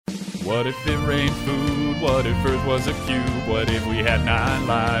What if it rained food? What if Earth was a cube? What if we had 9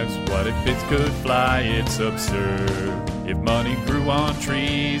 lives? What if bits could fly? It's absurd. If money grew on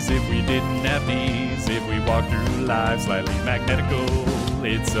trees, if we didn't have knees, if we walked through life slightly magnetical,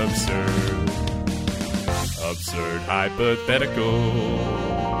 it's absurd. Absurd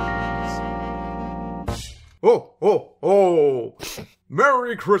hypotheticals. Oh!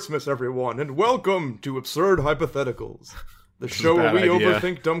 Merry Christmas, everyone, and welcome to Absurd Hypotheticals, the show where we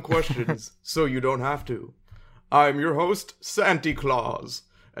overthink dumb questions so you don't have to. I'm your host, Santy Claus,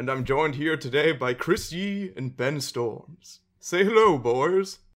 and I'm joined here today by Chris Yee and Ben Storms. Say hello,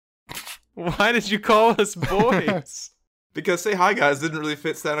 boys. Why did you call us boys? Because say hi, guys didn't really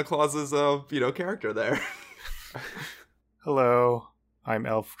fit Santa Claus's, character there. Hello, I'm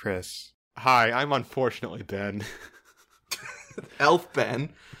Elf Chris. Hi, I'm unfortunately Ben. Elf Ben.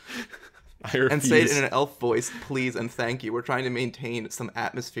 I refuse. And say it in an elf voice, please and thank you. We're trying to maintain some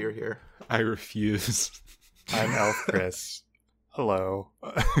atmosphere here. I refuse. I'm Elf Chris. Hello.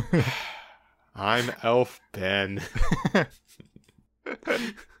 I'm Elf Ben.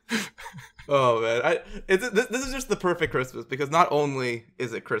 Oh man, this is just the perfect Christmas because not only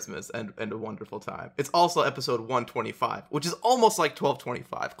is it Christmas and a wonderful time, it's also episode 125, which is almost like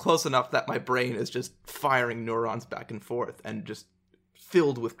 1225, close enough that my brain is just firing neurons back and forth and just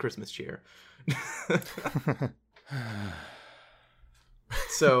filled with Christmas cheer.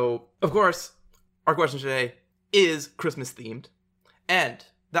 So, of course, our question today is Christmas themed, and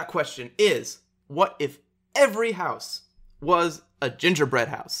that question is, what if every house was a gingerbread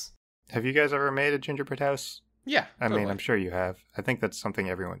house? Have you guys ever made a gingerbread house? Yeah. I mean, I'm sure you have. I think that's something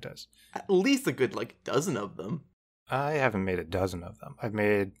everyone does. At least a good, dozen of them. I haven't made a dozen of them. I've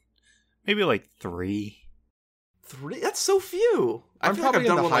made maybe 3. 3? That's so few. I'm feel probably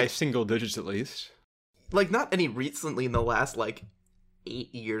like I've done in the one, high single digits at least. Not any recently in the last, 8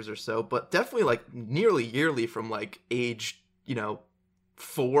 years or so, but definitely, nearly yearly from, age,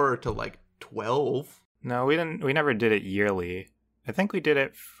 4 to, 12. No, we didn't. We never did it yearly. I think we did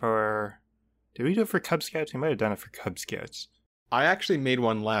it for... Did we do it for Cub Scouts? We might have done it for Cub Scouts. I actually made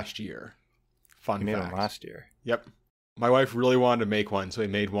one last year. Fun You fact. made one last year? Yep. My wife really wanted to make one, so we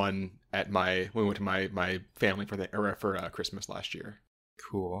made one when we went to my family for Christmas last year.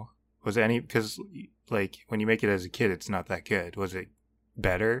 Cool. Was it any... Because, when you make it as a kid, it's not that good. Was it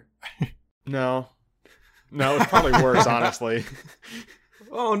better? No, it's probably worse, honestly.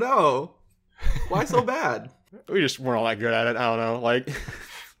 Oh, no. Why so bad? We just weren't all that good at it. I don't know. I think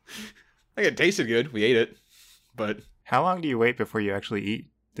it tasted good. We ate it, but... How long do you wait before you actually eat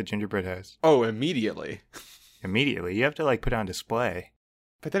the gingerbread house? Oh, immediately. Immediately? You have to, put it on display.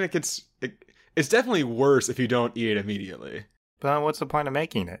 But then it's definitely worse if you don't eat it immediately. But then what's the point of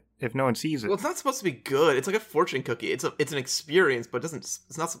making it if no one sees it? Well, it's not supposed to be good. It's like a fortune cookie. It's an experience, but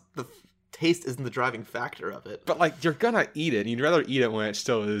it's not... The taste isn't the driving factor of it. But, you're gonna eat it, and you'd rather eat it when it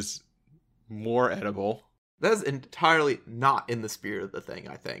still is more edible. That is entirely not in the spirit of the thing,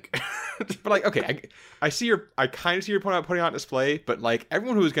 I think. But okay, I kind of see your point about putting it on display, but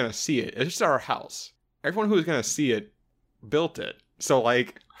everyone who is gonna see it, it's just our house. Everyone who is gonna see it built it, so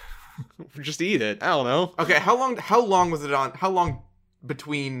just eat it. I don't know. Okay, how long was it on? How long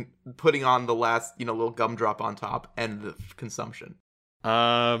between putting on the last little gumdrop on top and the consumption?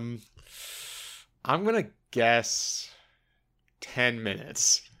 I'm gonna guess 10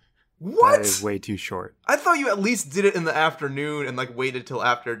 minutes. What? That is way too short. I thought you at least did it in the afternoon and waited till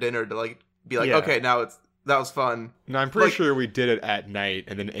after dinner to be Yeah. okay, now that was fun. No, I'm pretty sure we did it at night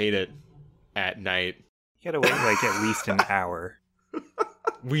and then ate it at night. You gotta wait at least an hour.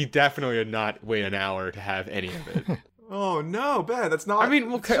 We definitely did not wait an hour to have any of it. Oh no, Ben, that's not. I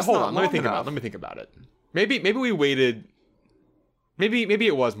mean, okay, hold on. Let me think about it. Maybe we waited. Maybe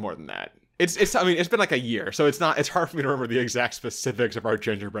it was more than that. It's. I mean, it's been a year, so it's not. It's hard for me to remember the exact specifics of our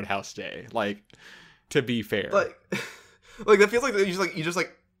gingerbread house day. To be fair, that feels like you just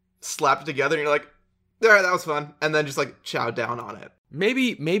slapped it together and you're like, all right, that was fun, and then just chow down on it.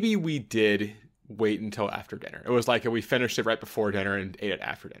 Maybe we did wait until after dinner. It was we finished it right before dinner and ate it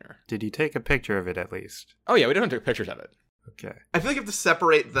after dinner. Did you take a picture of it at least? Oh yeah, we didn't take pictures of it. Okay. I feel like you have to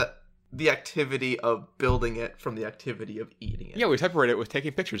separate the activity of building it from the activity of eating it. Yeah, we separated it with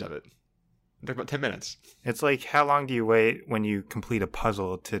taking pictures of it. It took about 10 minutes. It's how long do you wait when you complete a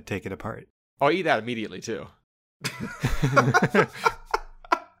puzzle to take it apart? I'll eat that immediately, too.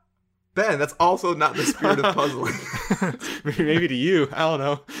 Ben, that's also not the spirit of puzzling. Maybe to you. I don't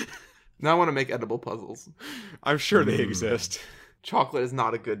know. Now I want to make edible puzzles. I'm sure they exist. Chocolate is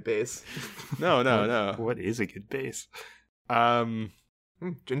not a good base. No. What is a good base?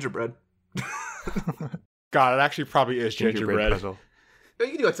 Gingerbread. God, it actually probably is gingerbread. Puzzle.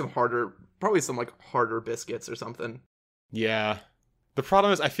 You can do like some harder, probably some like harder biscuits or something. Yeah. The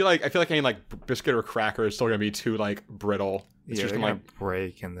problem is, I feel like any like biscuit or cracker is still gonna be too like brittle. It's Yeah, just they're gonna gonna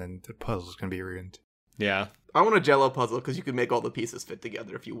break, and then the puzzle's gonna be ruined. yeah. I want a Jell-O puzzle because you can make all the pieces fit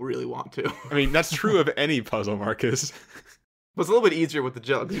together if you really want to. I mean, that's true of any puzzle, Marcus. But it's a little bit easier with the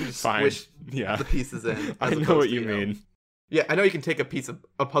Jell-O because you just Fine. squish Yeah. the pieces in. I as know opposed what to, you mean. Yeah, I know you can take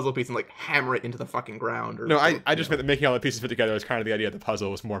a puzzle piece and like hammer it into the fucking ground. Or, No, I just meant that making all the pieces fit together was kind of the idea of the puzzle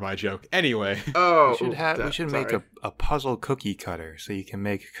was more my joke. Anyway. Oh, We should make a puzzle cookie cutter so you can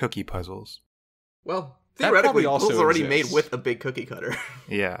make cookie puzzles. Well, That theoretically, probably also puzzles already exists. made with a big cookie cutter.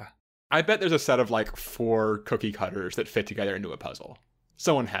 Yeah. I bet there's a set of like 4 cookie cutters that fit together into a puzzle.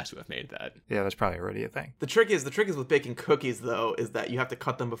 Someone has to have made that. Yeah, that's probably already a thing. The trick is with baking cookies though is that you have to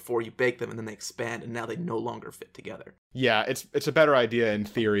cut them before you bake them and then they expand and now they no longer fit together. Yeah, it's a better idea in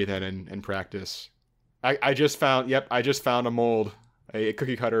theory than in practice. I just found a mold, a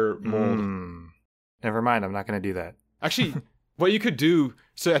cookie cutter mold. Never mind, I'm not going to do that. Actually, what you could do,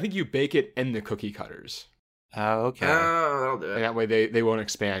 so I think you bake it in the cookie cutters. Oh, okay. Oh, that'll do And it. that way they won't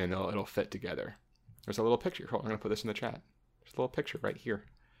expand and it'll fit together. There's a little picture. Hold on, I'm going to put this in the chat. There's a little picture right here.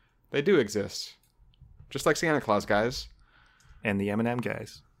 They do exist. Just like Santa Claus, guys. And the M&M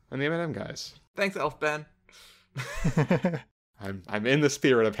guys. And the M&M guys. Thanks, Elf Ben. I'm in the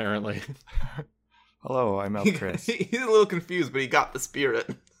spirit, apparently. Hello, I'm Elf Chris. He's a little confused, but he got the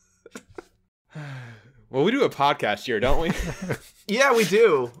spirit. Well, we do a podcast here, don't we? Yeah, we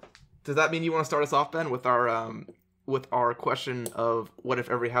do. Does that mean you want to start us off, Ben, with our question of what if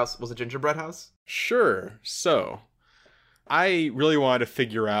every house was a gingerbread house? Sure. So, I really wanted to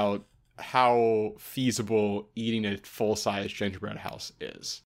figure out how feasible eating a full-size gingerbread house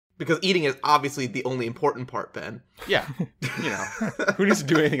is. Because eating is obviously the only important part, Ben. Yeah. You know, who needs to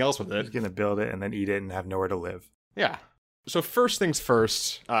do anything else with it? He's going to build it and then eat it and have nowhere to live. Yeah. So first things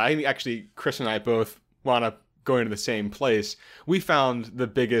first, I think actually Chris and I both wound up going to the same place. We found the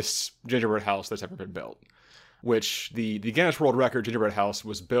biggest gingerbread house that's ever been built, which the Guinness World Record gingerbread house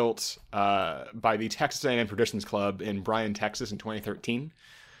was built by the Texas A&M Traditions Club in Bryan, Texas in 2013.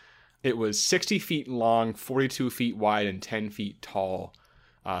 It was 60 feet long, 42 feet wide, and 10 feet tall.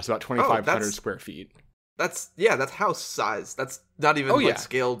 So about 2,500 square feet. That's house size. That's not even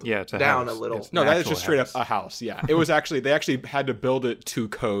scaled it's a down house. a little. It's No, an that is actual just straight house. up a house. Yeah, it was they actually had to build it to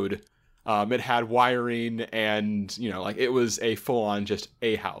code. It had wiring and, it was a full on just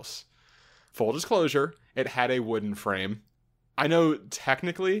a house. Full disclosure, it had a wooden frame. I know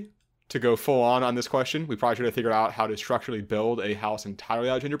technically to go full on this question, we probably should have figured out how to structurally build a house entirely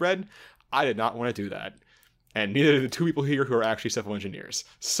out of gingerbread. I did not want to do that. And neither did the 2 people here who are actually civil engineers.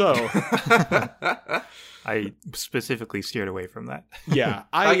 So I specifically steered away from that. yeah,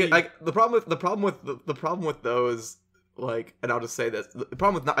 the problem with those, like, and I'll just say this: the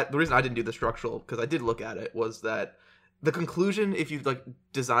problem with the reason I didn't do the structural, because I did look at it, was that the conclusion, if you like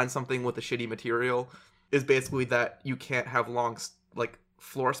design something with a shitty material, is basically that you can't have long like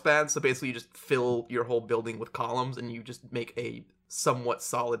floor spans. So basically, you just fill your whole building with columns, and you just make a somewhat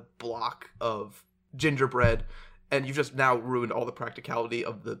solid block of gingerbread, and you've just now ruined all the practicality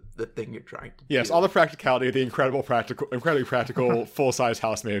of the thing you're trying to yes, do. all the practicality of the incredibly practical full-size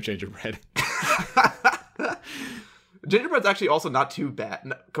house made of gingerbread. Gingerbread's actually also not too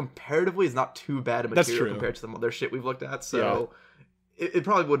bad. Comparatively, it's not too bad a That's material true. compared to some other shit we've looked at. So it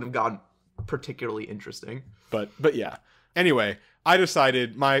probably wouldn't have gone particularly interesting. But yeah. Anyway, I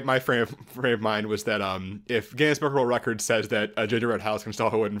decided my frame of mind was that if Guinness Book of World Records says that a gingerbread house can still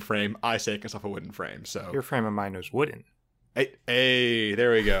have a wooden frame, I say it can still have a wooden frame. So Your frame of mind was wooden. hey,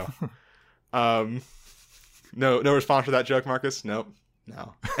 there we go. No response to that joke, Marcus? Nope.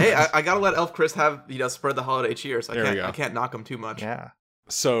 No. Hey, I gotta let Elf Chris have spread the holiday cheer, so There we go. I can't knock him too much. Yeah.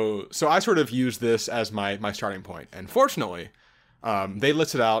 So I sort of used this as my starting point, and fortunately, they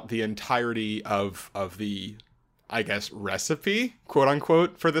listed out the entirety of the, I guess, recipe, quote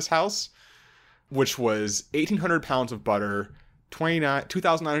unquote, for this house, which was 1,800 pounds of butter,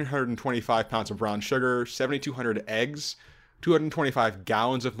 2,925 pounds of brown sugar, 7,200 eggs, 225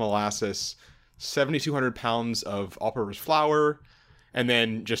 gallons of molasses, 7,200 pounds of all-purpose flour, and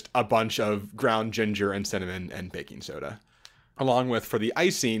then just a bunch of ground ginger and cinnamon and baking soda. Along with, for the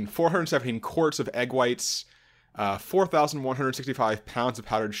icing, 417 quarts of egg whites, 4,165 pounds of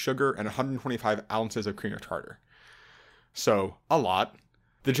powdered sugar, and 125 ounces of cream of tartar. So, a lot.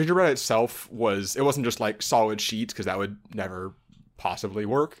 The gingerbread itself it wasn't just like solid sheets, because that would never possibly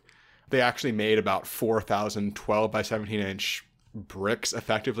work. They actually made about 4,000 12 by 17 inch bricks,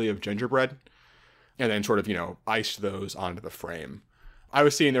 effectively, of gingerbread, and then sort of, iced those onto the frame. I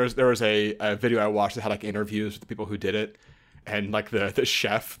was seeing there was a video I watched that had like interviews with the people who did it, and like the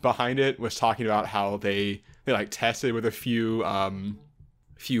chef behind it was talking about how they like tested with a few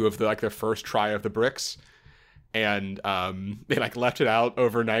of the like their first try of the bricks, and they like left it out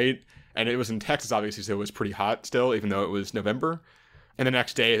overnight, and it was in Texas obviously, so it was pretty hot still, even though it was November. And the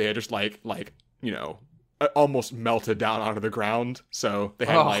next day they had just like almost melted down onto the ground, so they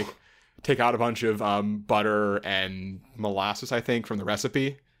had to like take out a bunch of butter and molasses, I think, from the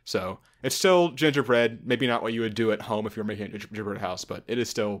recipe. So it's still gingerbread, maybe not what you would do at home if you're making a gingerbread house, but it is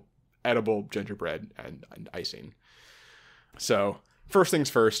still edible gingerbread and icing. So first things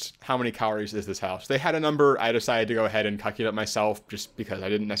first, how many calories is this house? They had a number. I decided to go ahead and calculate it myself just because I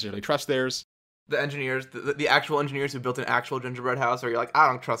didn't necessarily trust theirs. The engineers, the actual engineers who built an actual gingerbread house, or you're like, I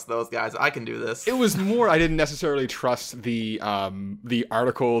don't trust those guys, I can do this. It was more, I didn't necessarily trust the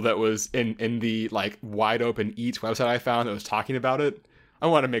article that was in the like Wide Open Eats website I found that was talking about it. I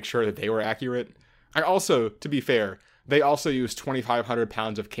want to make sure that they were accurate. I also, to be fair, they also used 2,500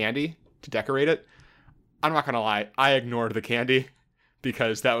 pounds of candy to decorate it. I'm not going to lie, I ignored the candy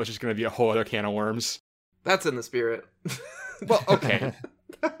because that was just going to be a whole other can of worms. That's in the spirit. Well, okay.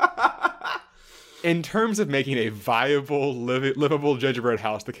 In terms of making a viable, livable gingerbread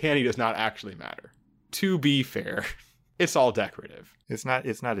house, the candy does not actually matter. To be fair, it's all decorative. It's not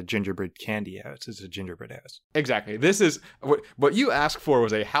a gingerbread candy house. It's a gingerbread house. Exactly. This is what you asked for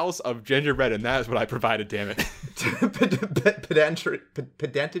was a house of gingerbread, and that is what I provided. Damn it. Pedantry.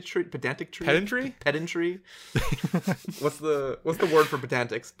 What's the word for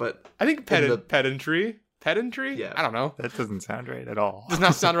pedantics? But I think pedantry. Pedantry? Yeah. I don't know. That doesn't sound right at all. Does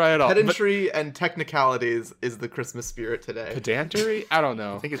not sound right at all. Pedantry and technicalities is the Christmas spirit today. Pedantry? I don't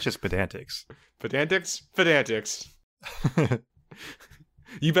know. I think it's just pedantics. Pedantics? Pedantics.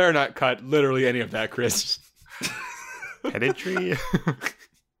 You better not cut literally any of that, Chris. Pedantry?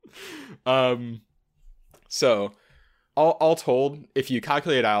 So, all told, if you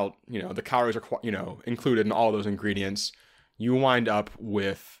calculate out, the calories are, included in all those ingredients, you wind up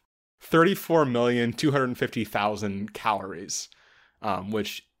with 34,250,000 calories,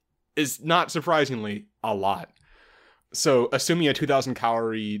 which is not surprisingly a lot. So assuming a 2,000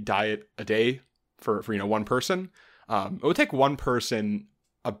 calorie diet a day for one person, it would take one person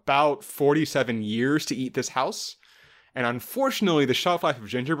about 47 years to eat this house. And unfortunately, the shelf life of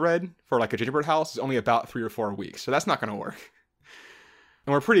gingerbread for like a gingerbread house is only about 3 or 4 weeks. So that's not going to work.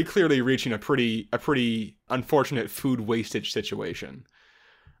 And we're pretty clearly reaching a pretty unfortunate food wastage situation.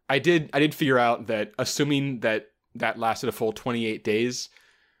 I did figure out that assuming that lasted a full 28 days,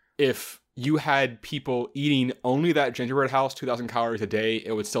 if you had people eating only that gingerbread house, 2,000 calories a day,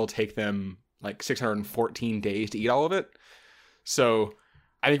 it would still take them like 614 days to eat all of it. So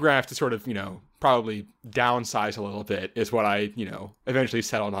I think we're going to have to sort of, probably downsize a little bit is what I, eventually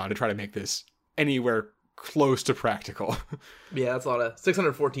settled on to try to make this anywhere close to practical. Yeah, that's a lot of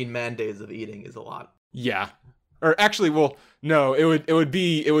 614 man days of eating is a lot. Yeah. Or actually, well, no, it would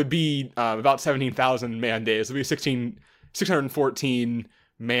be about 17,000 man days. It would be 614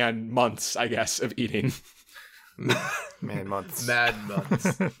 man months, I guess, of eating. Man months. Mad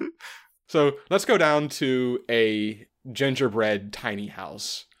months. So let's go down to a gingerbread tiny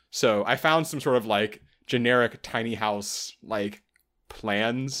house. So I found some sort of like generic tiny house like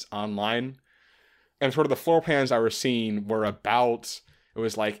plans online, and sort of the floor plans I was seeing were about. It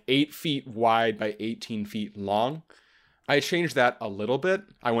was like 8 feet wide by 18 feet long. I changed that a little bit.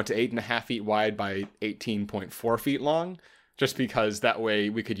 I went to 8.5 feet wide by 18.4 feet long, just because that way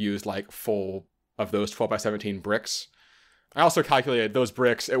we could use like full of those 12 by 17 bricks. I also calculated those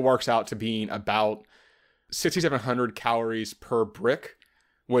bricks. It works out to being about 6,700 calories per brick,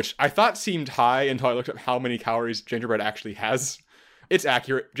 which I thought seemed high until I looked up how many calories gingerbread actually has. It's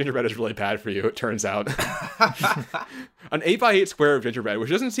accurate. Gingerbread is really bad for you, it turns out. An 8x8 square of gingerbread, which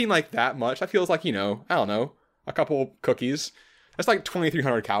doesn't seem like that much. That feels like, I don't know, a couple cookies. That's like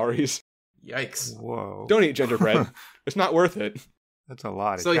 2,300 calories. Yikes. Whoa. Don't eat gingerbread. It's not worth it. That's a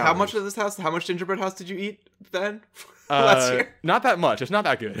lot. So how much gingerbread house did you eat then? Last year? Not that much. It's not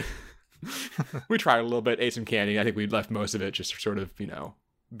that good. We tried a little bit, ate some candy. I think we left most of it just to sort of,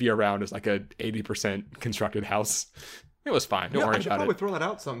 be around as like a 80% constructed house. It was fine. Don't worry about it. I should probably throw that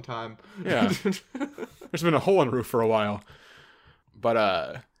out sometime. Yeah. There's been a hole in the roof for a while.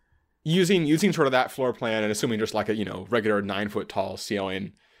 But using sort of that floor plan and assuming just like a, regular 9-foot tall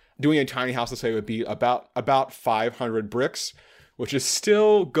ceiling, doing a tiny house, let's say, would be about 500 bricks, which is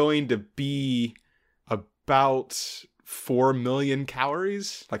still going to be about 4 million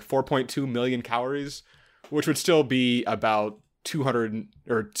calories, like 4.2 million calories, which would still be about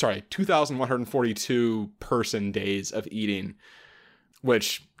 2,142 person days of eating,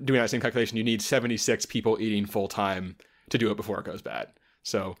 which, doing that same calculation, you need 76 people eating full time to do it before it goes bad.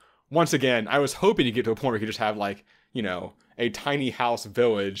 So once again, I was hoping to get to a point where you could just have like, you know, a tiny house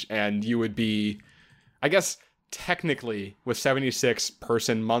village, and you would be, I guess, technically with 76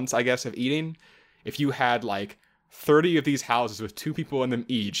 person months, I guess, of eating, if you had like 30 of these houses with 2 people in them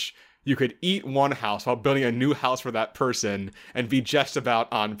each, you could eat one house while building a new house for that person and be just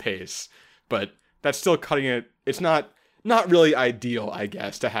about on pace. But that's still cutting it. It's not really ideal, I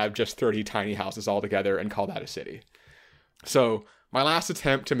guess, to have just 30 tiny houses all together and call that a city. So my last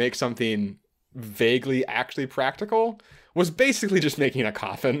attempt to make something vaguely actually practical was basically just making a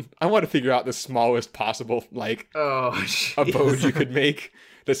coffin. I want to figure out the smallest possible, like, abode you could make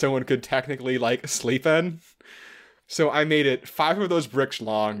that someone could technically, like, sleep in. So I made it 5 of those bricks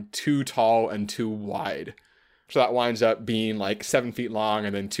long, 2 tall, and 2 wide. So that winds up being like 7 feet long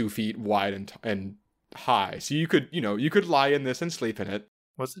and then 2 feet wide and high. So you could lie in this and sleep in it.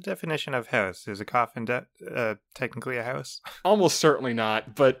 What's the definition of house? Is a coffin technically a house? Almost certainly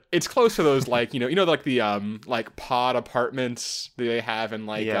not, but it's close to those, like, like the like pod apartments that they have in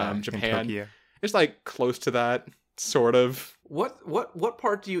like Japan. In it's like close to that, sort of. What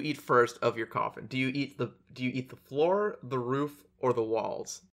part do you eat first of your coffin? Do you eat the floor, the roof, or the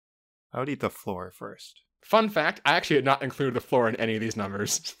walls? I would eat the floor first. Fun fact, I actually had not included the floor in any of these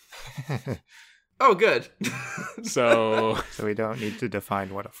numbers. Oh, good. So we don't need to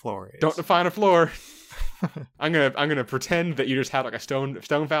define what a floor is. Don't define a floor. I'm gonna pretend that you just have like a stone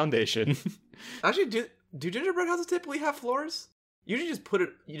foundation. Actually, do gingerbread houses typically have floors? Usually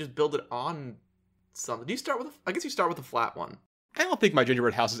you just build it on something. Do you start with I guess you start with a flat one. I don't think my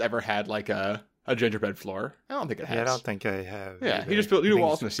gingerbread house has ever had like a gingerbread floor. I don't think it has. Yeah, I don't think I have. Yeah, you just build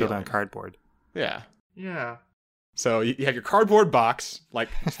walls in the ceiling. Built on cardboard. Yeah. Yeah. So you have your cardboard box, like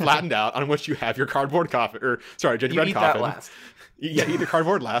flattened out, on which you have your cardboard coffin, gingerbread you eat coffin. That last. Yeah, eat the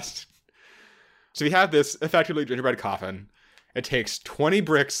cardboard last. So you have this effectively gingerbread coffin. It takes 20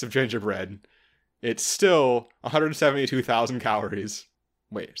 bricks of gingerbread. It's still 172,000 calories.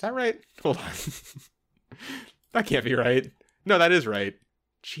 Wait, is that right? Hold on. That can't be right. No, that is right.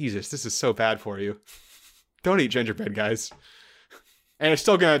 Jesus, this is so bad for you. Don't eat gingerbread, guys. And it's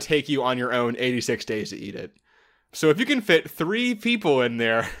still going to take you on your own 86 days to eat it. So if you can fit 3 people in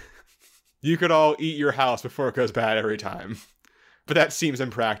there, you could all eat your house before it goes bad every time. But that seems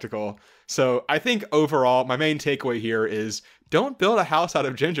impractical. So I think overall, my main takeaway here is don't build a house out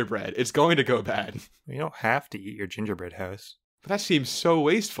of gingerbread. It's going to go bad. You don't have to eat your gingerbread house. But that seems so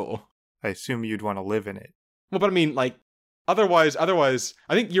wasteful. I assume you'd want to live in it. Well, but I mean, like, otherwise,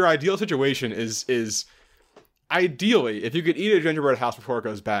 I think your ideal situation is ideally, if you could eat a gingerbread house before it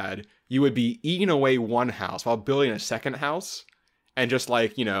goes bad, you would be eating away one house while building a second house. And just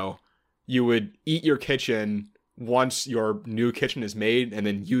like, you would eat your kitchen once your new kitchen is made and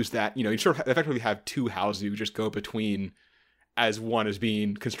then use that, you sort of effectively have 2 houses you just go between as one is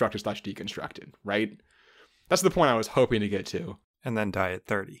being constructed / deconstructed, right? That's the point I was hoping to get to. And then die at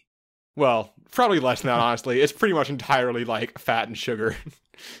 30. Well, probably less than that, honestly. It's pretty much entirely like fat and sugar.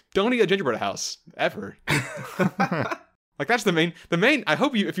 Don't eat a gingerbread house ever. Like that's the main. I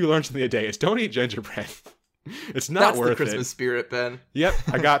hope if you learn something today, is don't eat gingerbread. It's not That's worth it. the Christmas spirit, Ben. Yep,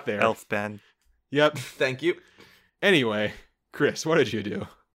 I got there. Elf Ben. Yep. Thank you. Anyway, Chris, what did you do?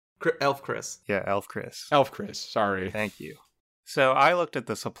 Elf Chris. Yeah, Elf Chris. Elf Chris, sorry. Thank you. So I looked at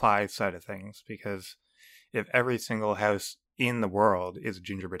the supply side of things, because if every single house in the world is a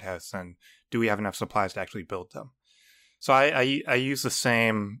gingerbread house, then do we have enough supplies to actually build them? So I use the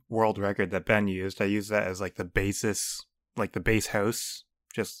same world record that Ben used. I use that as like the basis, like the base house,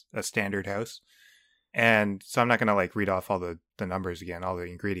 just a standard house. And so I'm not going to like read off all the numbers again, all the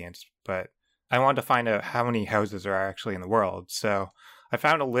ingredients, but I wanted to find out how many houses there are actually in the world. So I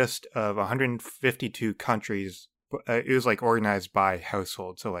found a list of 152 countries. It was like organized by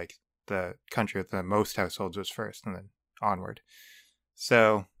household. So like the country with the most households was first and then onward.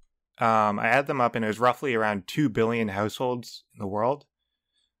 So I add them up and it was roughly around 2 billion households in the world,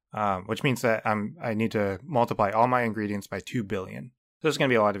 which means that I need to multiply all my ingredients by 2 billion. There's going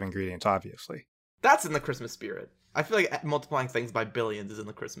to be a lot of ingredients, obviously. That's in the Christmas spirit. I feel like multiplying things by billions is in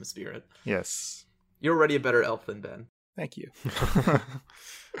the Christmas spirit. Yes. You're already a better elf than Ben. Thank you.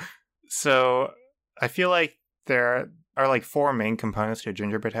 So I feel like there are like 4 main components to a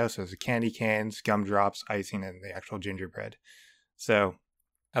gingerbread house. There's the candy canes, gumdrops, icing, and the actual gingerbread. So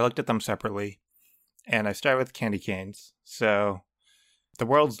I looked at them separately, and I started with candy canes. So the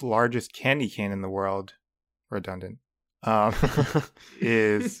world's largest candy cane in the world, redundant,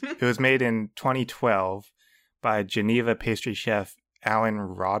 it was made in 2012 by Geneva pastry chef Alan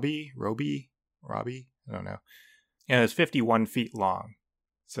Robbie, I don't know. And it was 51 feet long,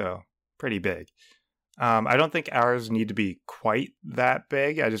 so pretty big. I don't think ours need to be quite that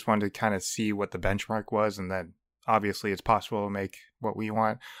big. I just wanted to kind of see what the benchmark was, and then obviously it's possible to make what we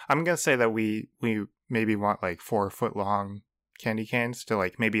want. I'm gonna say that we maybe want like 4-foot long candy canes to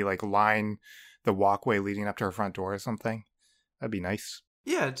like maybe like line the walkway leading up to our front door or something. That'd be nice.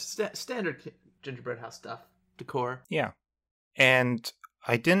 Yeah, just standard gingerbread house stuff, decor. Yeah. And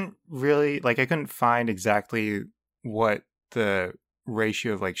I didn't really, like, I couldn't find exactly what the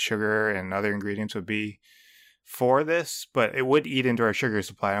ratio of like sugar and other ingredients would be for this, but it would eat into our sugar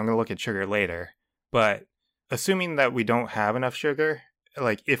supply. I'm going to look at sugar later. But assuming that we don't have enough sugar,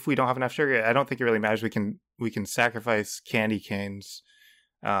 like if we don't have enough sugar, I don't think it really matters. We can sacrifice candy canes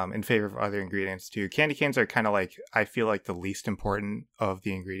in favor of other ingredients too. Candy canes are kind of like, I feel like the least important of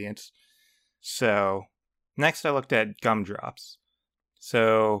the ingredients. So next I looked at gumdrops.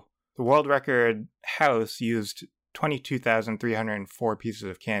 So the world record house used 22,304 pieces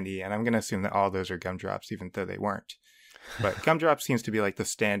of candy, and I'm going to assume that all those are gumdrops, even though they weren't. But gumdrops seems to be like the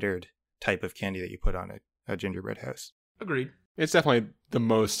standard type of candy that you put on a gingerbread house. Agreed. It's definitely the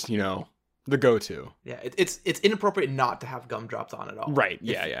most, the go-to. Yeah, it's inappropriate not to have gumdrops on at all. Right,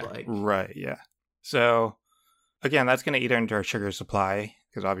 yeah. Right, yeah. So, again, that's going to eat into our sugar supply,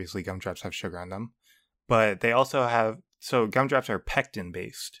 because obviously gumdrops have sugar on them. But they also have, so gumdrops are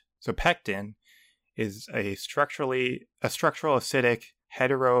pectin-based. So pectin is a structural acidic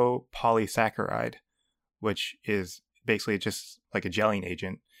heteropolysaccharide, which is basically just like a gelling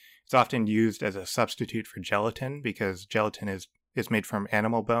agent. It's often used as a substitute for gelatin because gelatin is made from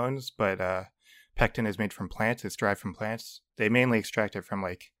animal bones, but pectin is made from plants. It's derived from plants. They mainly extract it from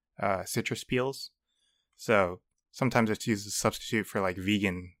like citrus peels. So sometimes it's used as a substitute for like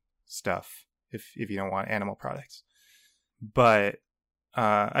vegan stuff if you don't want animal products. But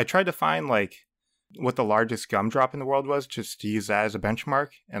I tried to find like what the largest gumdrop in the world was just to use that as a benchmark,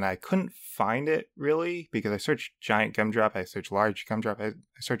 and I couldn't find it really because I searched giant gumdrop, I searched large gumdrop, I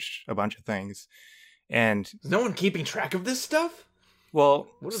searched a bunch of things. And is no one keeping track of this stuff? Well,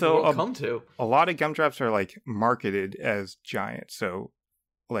 what does the world come to? A lot of gumdrops are like marketed as giant. So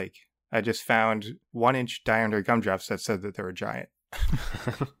like I just found 1-inch diameter gumdrops that said that they were giant.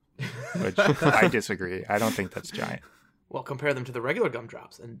 Which I disagree. I don't think that's giant. Well, compare them to the regular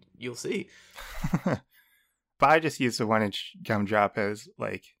gumdrops and you'll see. But I just use the 1-inch gumdrop as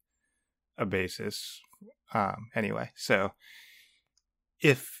like a basis. Anyway, so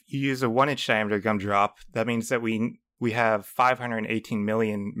if you use a 1-inch diameter gumdrop, that means that we have 518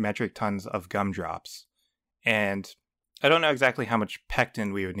 million metric tons of gumdrops. And I don't know exactly how much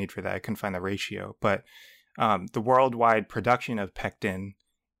pectin we would need for that. I couldn't find the ratio. But the worldwide production of pectin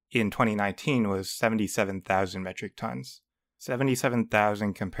in 2019 was 77,000 metric tons.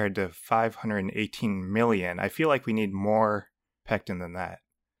 77,000 compared to 518 million. I feel like we need more pectin than that.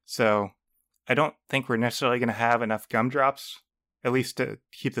 So I don't think we're necessarily going to have enough gumdrops, at least to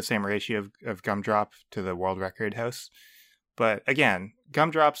keep the same ratio of gumdrop to the world record house. But again,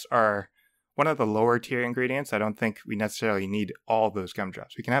 gumdrops are one of the lower tier ingredients. I don't think we necessarily need all those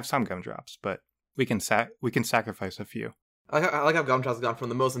gumdrops. We can have some gumdrops, but we can sacrifice a few. I like how gumdrops have gone from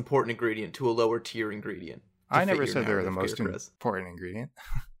the most important ingredient to a lower tier ingredient. I never said they were the most important ingredient.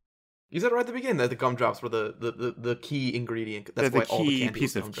 You said right at the beginning that the gumdrops were the key ingredient. That's why all the candy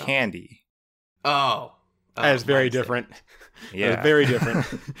piece of candy. Oh. That is very different. Yeah. Very different.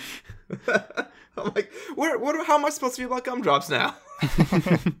 I'm like, how am I supposed to feel about gumdrops now?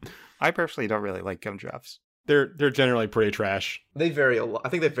 I personally don't really like gumdrops. They're generally pretty trash. They vary a lot. I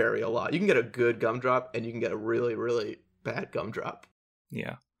think they vary a lot. You can get a good gumdrop and you can get a really, really bad gumdrop.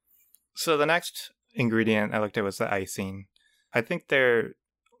 Yeah. So the next ingredient I looked at was the icing. I think they're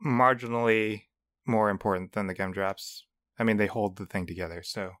marginally more important than the gumdrops. I mean, they hold the thing together,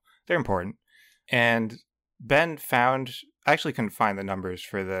 so they're important. And Ben found, I actually couldn't find the numbers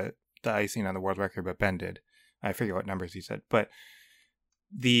for the icing on the world record, but Ben did. I forget what numbers he said. But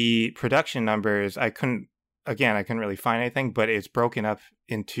the production numbers, I couldn't really find anything, but it's broken up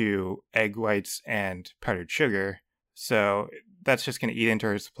into egg whites and powdered sugar. So that's just going to eat into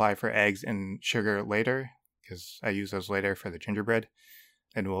our supply for eggs and sugar later, because I use those later for the gingerbread,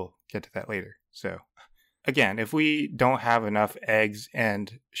 and we'll get to that later. So again, if we don't have enough eggs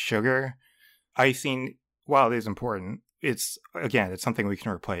and sugar, icing, while it is important, it's something we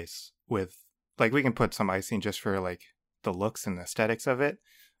can replace with, like, we can put some icing just for like the looks and aesthetics of it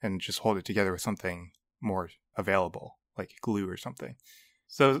and just hold it together with something more available, like glue or something.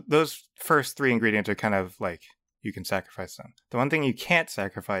 So those first three ingredients are kind of like, you can sacrifice them. The one thing you can't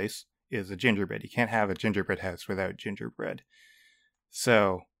sacrifice is a gingerbread. You can't have a gingerbread house without gingerbread.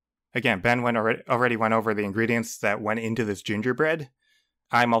 So again, Ben already went over the ingredients that went into this gingerbread.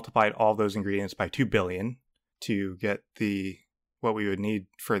 I multiplied all those ingredients by 2 billion to get what we would need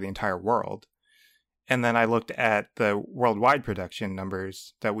for the entire world. And then I looked at the worldwide production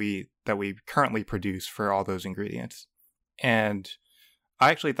numbers that we currently produce for all those ingredients. And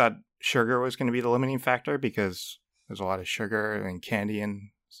I actually thought sugar was going to be the limiting factor because there's a lot of sugar and candy and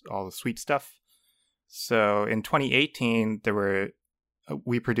all the sweet stuff. So in 2018,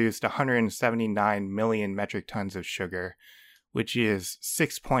 we produced 179 million metric tons of sugar, which is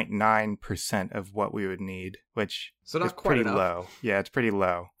 6.9% of what we would need, which is pretty low. Yeah, it's pretty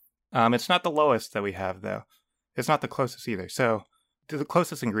low. It's not the lowest that we have, though. It's not the closest either. So the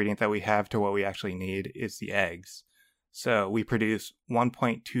closest ingredient that we have to what we actually need is the eggs. So we produce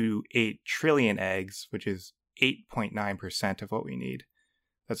 1.28 trillion eggs, which is 8.9% of what we need.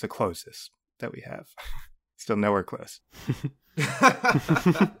 That's the closest that we have. Still nowhere close.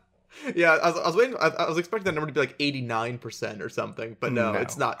 Yeah, I was expecting that number to be like 89% or something, but no,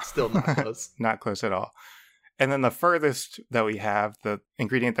 it's still not close. Not close at all. And then the furthest that we have, the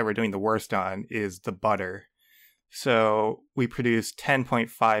ingredient that we're doing the worst on, is the butter. So we produced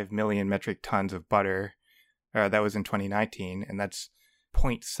 10.5 million metric tons of butter. That was in 2019, and that's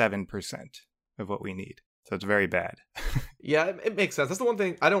 0.7% of what we need. So it's very bad. Yeah, it makes sense. That's the one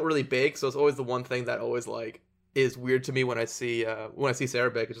thing. I don't really bake, so it's always the one thing that always like is weird to me when I see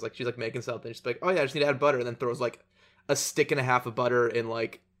Sarah bake. It's just like she's like making something. She's like, oh yeah, I just need to add butter, and then throws like a stick and a half of butter in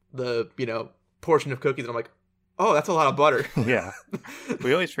like the portion of cookies, and I'm like, oh, that's a lot of butter. Yeah,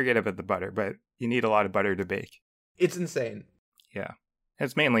 we always forget about the butter, but you need a lot of butter to bake. It's insane. Yeah,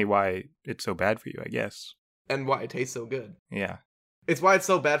 that's mainly why it's so bad for you, I guess, and why it tastes so good. Yeah, it's why it's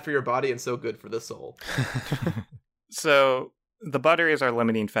so bad for your body and so good for the soul. So the butter is our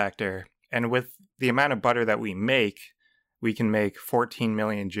limiting factor. And with the amount of butter that we can make 14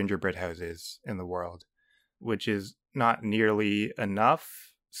 million gingerbread houses in the world, which is not nearly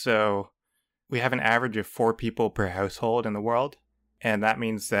enough. So we have an average of 4 people per household in the world. And that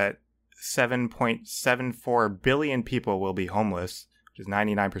means that 7.74 billion people will be homeless, which is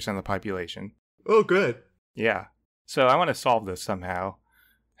 99% of the population. Oh, good. Yeah. So I want to solve this somehow.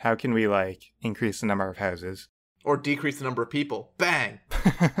 How can we increase the number of houses? Or decrease the number of people. Bang!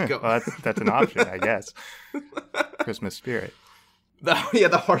 Go. Well, that's an option, I guess. Christmas spirit. The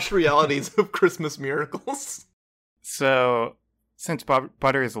harsh realities of Christmas miracles. So, since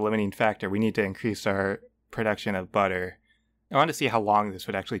butter is a limiting factor, we need to increase our production of butter. I want to see how long this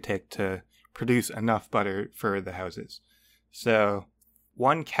would actually take to produce enough butter for the houses. So,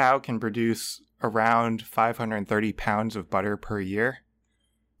 one cow can produce around 530 pounds of butter per year.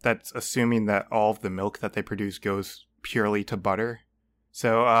 That's assuming that all of the milk that they produce goes purely to butter.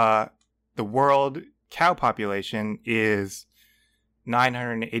 So the world cow population is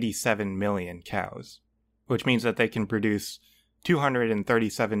 987 million cows, which means that they can produce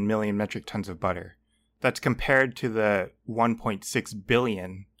 237 million metric tons of butter. That's compared to the 1.6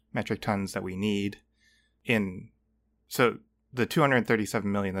 billion metric tons that we need so the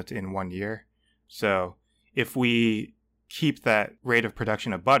 237 million that's in 1 year. So if we keep that rate of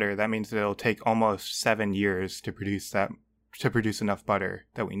production of butter, that means that it'll take almost 7 years to produce enough butter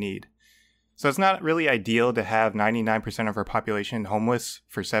that we need. So it's not really ideal to have 99% of our population homeless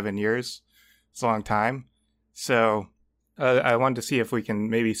for 7 years. It's a long time. So I wanted to see if we can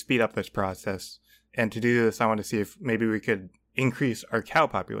maybe speed up this process. And to do this, I want to see if maybe we could increase our cow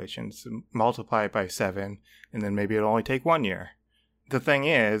populations, multiply it by 7, and then maybe it'll only take 1 year. The thing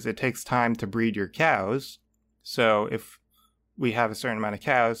is, it takes time to breed your cows. So if we have a certain amount of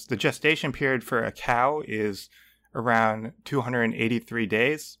cows, the gestation period for a cow is around 283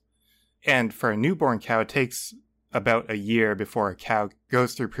 days. And for a newborn cow, it takes about a year before a cow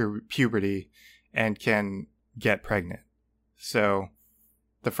goes through puberty and can get pregnant. So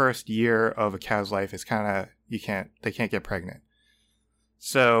the first year of a cow's life is they can't get pregnant.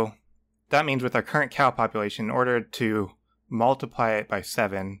 So that means with our current cow population, in order to multiply it by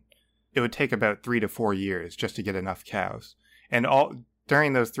 7, it would take about 3 to 4 years just to get enough cows. And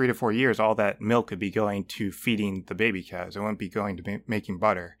during those 3 to 4 years, all that milk would be going to feeding the baby cows. It wouldn't be going to making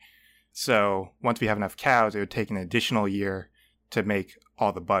butter. So once we have enough cows, it would take an additional year to make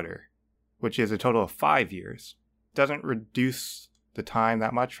all the butter, which is a total of 5 years. Doesn't reduce the time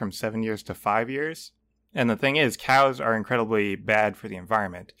that much from 7 years to 5 years. And the thing is, cows are incredibly bad for the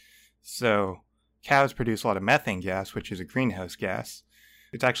environment. So cows produce a lot of methane gas, which is a greenhouse gas.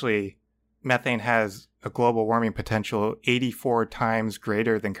 Methane has a global warming potential 84 times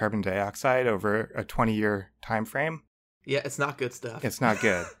greater than carbon dioxide over a 20-year time frame. Yeah, it's not good stuff. It's not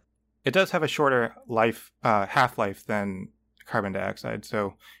good. It does have a shorter half-life than carbon dioxide,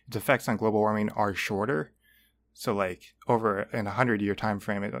 so its effects on global warming are shorter. So like over in 100-year time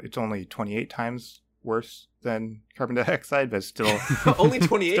frame, it's only 28 times worse than carbon dioxide, but still only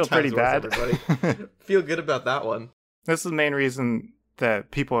 28 still times pretty worse, bad. Everybody. Feel good about that one. This is the main reason that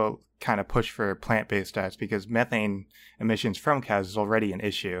people kind of push for plant-based diets, because methane emissions from cows is already an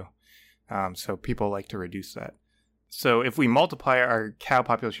issue. So people like to reduce that. So if we multiply our cow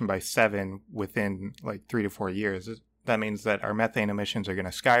population by 7 within like 3 to 4 years, that means that our methane emissions are going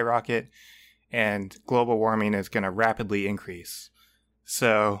to skyrocket and global warming is going to rapidly increase.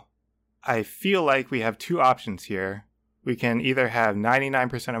 So I feel like we have two options here. We can either have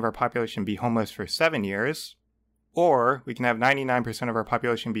 99% of our population be homeless for 7 years, or we can have 99% of our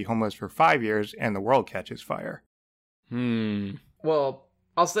population be homeless for 5 years and the world catches fire. Well,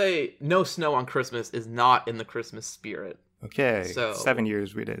 I'll say no snow on Christmas is not in the Christmas spirit. Okay, so 7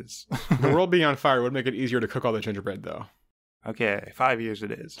 years it is. The world being on fire would make it easier to cook all the gingerbread, though. Okay, 5 years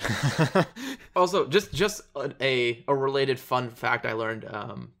it is. Also, just a related fun fact I learned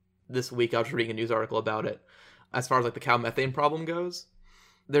this week. I was reading a news article about it. As far as like the cow methane problem goes,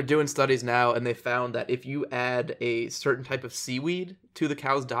 they're doing studies now, and they found that if you add a certain type of seaweed to the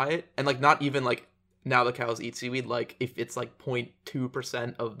cow's diet, and like not even like now the cows eat seaweed, like if it's like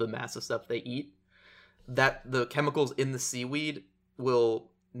 0.2% of the massive stuff they eat, that the chemicals in the seaweed will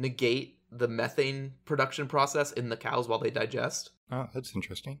negate the methane production process in the cows while they digest. Oh, that's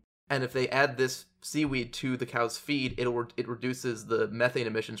interesting. And if they add this seaweed to the cow's feed, it reduces the methane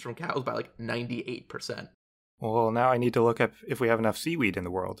emissions from cows by like 98%. Well, now I need to look up if we have enough seaweed in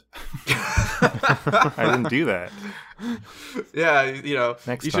the world. I didn't do that. Yeah, you know,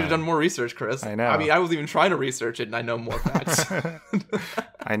 Next you should have time. done more research, Chris. I know. I mean, I was even trying to research it, and I know more facts.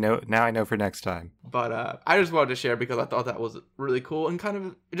 I know for next time. But I just wanted to share because I thought that was really cool and kind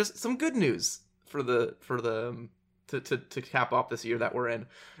of just some good news for the to cap off this year that we're in.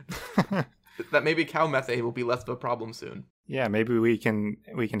 That maybe cow methane will be less of a problem soon. Yeah, maybe we can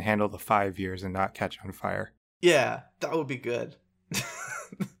handle the 5 years and not catch on fire. Yeah, that would be good.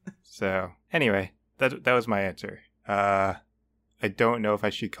 So anyway, that was my answer. I don't know if I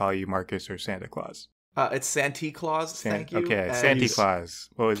should call you Marcus or Santa Claus. It's Santa Claus. Thank you. Okay, And- Santa Claus.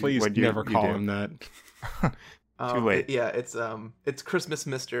 Please never call him that. Too late. It's Christmas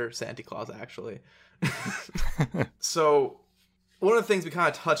Mr. Santa Claus, actually. So one of the things we kind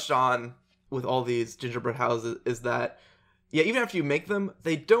of touched on with all these gingerbread houses is that, yeah, even after you make them,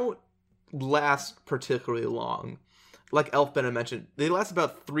 they don't last particularly long. Like Elfben had mentioned, they last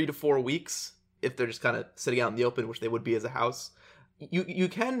about 3 to 4 weeks if they're just kind of sitting out in the open, which they would be as a house. You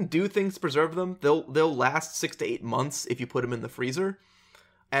can do things to preserve them. They'll last 6 to 8 months if you put them in the freezer.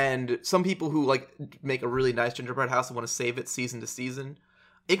 And some people who like make a really nice gingerbread house and want to save it season to season,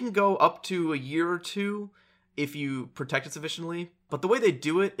 it can go up to a year or two if you protect it sufficiently. But the way they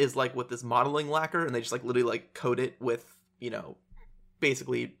do it is like with this modeling lacquer, and they just like literally like coat it with, you know,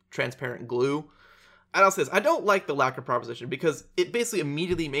 basically transparent glue. And I'll say this, I don't like the lacquer proposition because it basically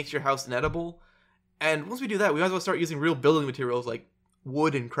immediately makes your house inedible. And once we do that, we might as well start using real building materials like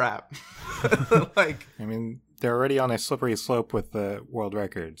wood and crap. Like, I mean, they're already on a slippery slope with the world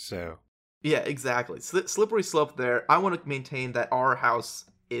record, so. yeah, exactly. Slippery slope there. I want to maintain that our house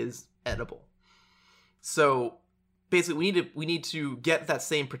is edible. So basically, we need to get that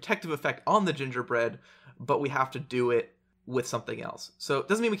same protective effect on the gingerbread, but we have to do it with something else. So it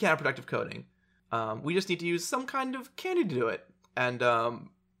doesn't mean we can't have protective coating. We just need to use some kind of candy to do it. And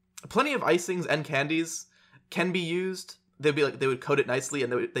plenty of icings and candies can be used. They would coat it nicely,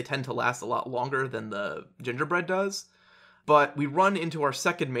 and they tend to last a lot longer than the gingerbread does. But we run into our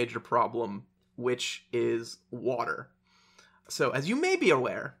second major problem, which is water. So as you may be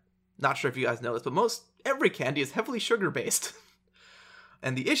aware, not sure if you guys know this, but every candy is heavily sugar-based.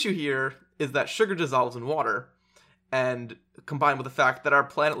 And the issue here is that sugar dissolves in water, and combined with the fact that our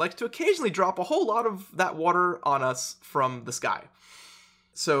planet likes to occasionally drop a whole lot of that water on us from the sky.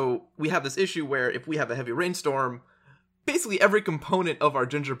 So we have this issue where if we have a heavy rainstorm, basically every component of our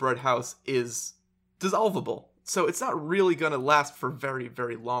gingerbread house is dissolvable. So it's not really going to last for very,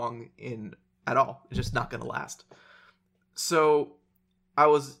 very long at all. It's just not going to last. So I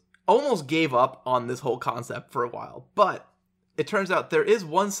almost gave up on this whole concept for a while, but it turns out there is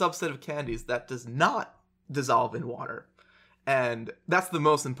one subset of candies that does not dissolve in water. And that's the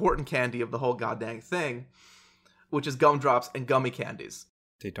most important candy of the whole goddamn thing, which is gumdrops and gummy candies.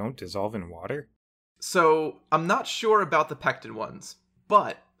 They don't dissolve in water? So I'm not sure about the pectin ones,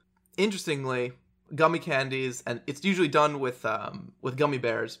 but interestingly, gummy candies, and it's usually done with gummy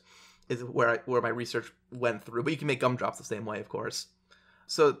bears, is where my research went through. But you can make gumdrops the same way, of course.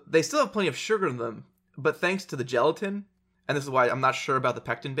 So they still have plenty of sugar in them, but thanks to the gelatin, and this is why I'm not sure about the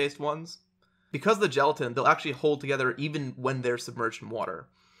pectin-based ones, because of the gelatin, they'll actually hold together even when they're submerged in water.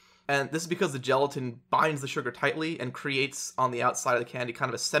 And this is because the gelatin binds the sugar tightly and creates on the outside of the candy kind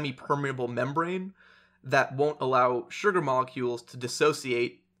of a semi-permeable membrane that won't allow sugar molecules to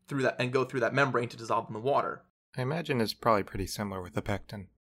dissociate through that and go through that membrane to dissolve in the water. I imagine it's probably pretty similar with the pectin.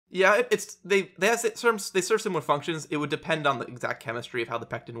 Yeah, they serve similar functions. It would depend on the exact chemistry of how the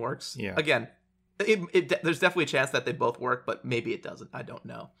pectin works. Yeah. Again, there's definitely a chance that they both work, but maybe it doesn't. I don't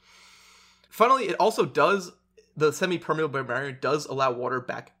know. Funnily, it also does, the semi-permeable membrane does allow water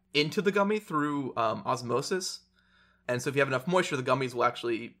back into the gummy through osmosis. And so if you have enough moisture, the gummies will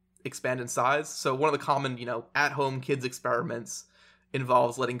actually expand in size. So one of the common, at-home kids experiments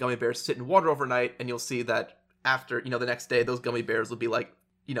involves letting gummy bears sit in water overnight, and you'll see that after, the next day, those gummy bears will be like,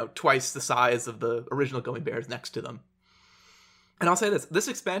 twice the size of the original gummy bears next to them. And I'll say this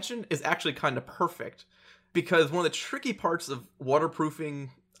expansion is actually kind of perfect, because one of the tricky parts of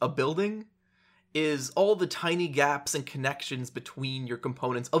waterproofing a building is all the tiny gaps and connections between your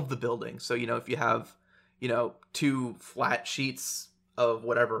components of the building. So, if you have, 2 flat sheets of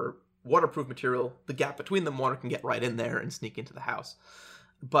whatever waterproof material, the gap between them, water can get right in there and sneak into the house.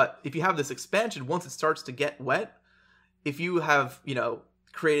 But if you have this expansion, once it starts to get wet, if you have,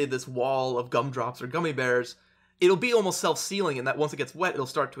 created this wall of gumdrops or gummy bears, it'll be almost self-sealing, and that once it gets wet, it'll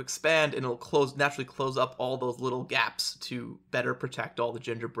start to expand, and it'll naturally close up all those little gaps to better protect all the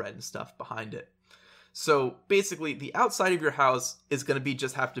gingerbread and stuff behind it. So basically, the outside of your house is going to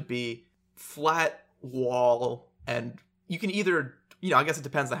have to be flat wall, and you can either, I guess it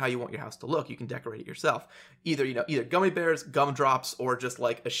depends on how you want your house to look. You can decorate it yourself. Either gummy bears, gumdrops, or just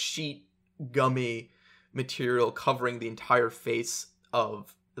like a sheet gummy material covering the entire face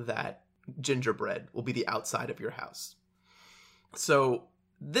of that gingerbread will be the outside of your house. So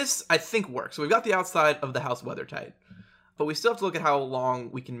this, I think, works. So we've got the outside of the house weather tight, but we still have to look at how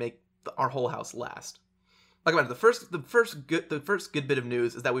long we can make our whole house last. Like I mentioned, the first good bit of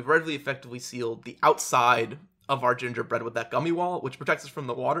news is that we've readily effectively sealed the outside of our gingerbread with that gummy wall, which protects us from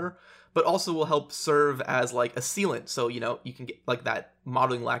the water, but also will help serve as like a sealant. So, you can get like that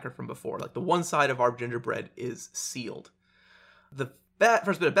modeling lacquer from before. Like the one side of our gingerbread is sealed. The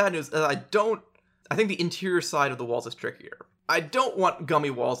first bit of bad news is I think the interior side of the walls is trickier. I don't want gummy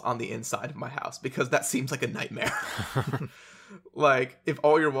walls on the inside of my house, because that seems like a nightmare. Like, if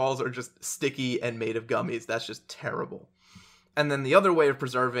all your walls are just sticky and made of gummies, that's just terrible. And then the other way of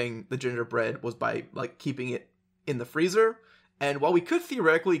preserving the gingerbread was by, like, keeping it in the freezer. And while we could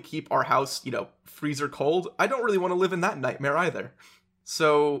theoretically keep our house, freezer cold, I don't really want to live in that nightmare either.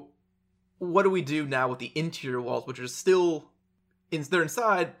 So what do we do now with the interior walls, which are still, they're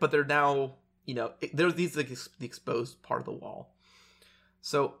inside, but they're now, these like the exposed part of the wall.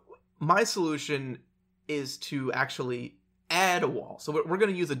 So my solution is to actually add a wall. So we're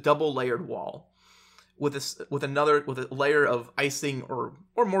going to use a double layered wall with a layer of icing or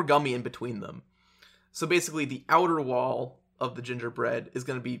more gummy in between them. So basically the outer wall of the gingerbread is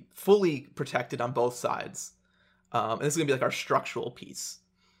going to be fully protected on both sides. And this is going to be like our structural piece.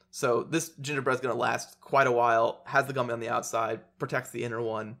 So this gingerbread is going to last quite a while, has the gummy on the outside, protects the inner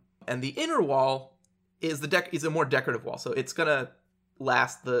one. And the inner wall is a more decorative wall. So it's going to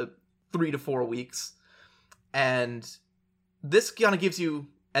last the 3 to 4 weeks. And this kind of gives you,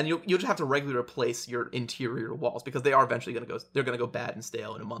 and you'll just have to regularly replace your interior walls, because they are eventually going to go bad and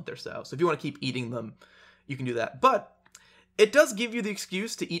stale in a month or so. So if you want to keep eating them, you can do that. But it does give you the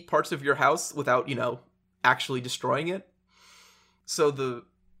excuse to eat parts of your house without, actually destroying it. So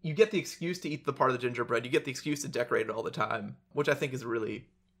you get the excuse to eat the part of the gingerbread. You get the excuse to decorate it all the time, which I think is really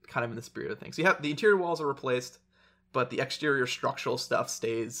kind of in the spirit of things. So you have the interior walls are replaced, but the exterior structural stuff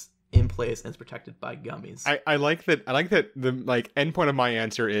stays in place and is protected by gummies. I like that the end point of my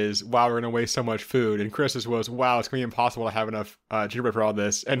answer is, wow, we're gonna waste so much food, and Chris's was, wow, it's gonna be impossible to have enough gingerbread for all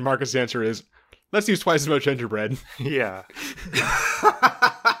this, and Marcus' answer is, let's use twice as much gingerbread. Yeah.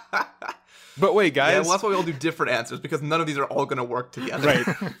 But wait, guys. Yeah, well, that's why we all do different answers, because none of these are all gonna work together.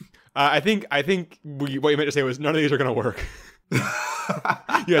 Right. I think what you meant to say was none of these are gonna work.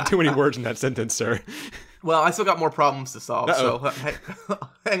 You had too many words in that sentence, sir. Well, I still got more problems to solve, so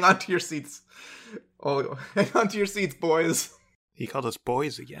hang on to your seats. Oh, hang on to your seats, boys. He called us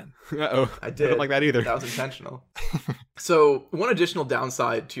boys again. Uh-oh. I did. I don't like that either. That was intentional. So, one additional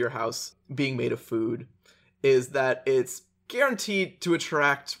downside to your house being made of food is that it's guaranteed to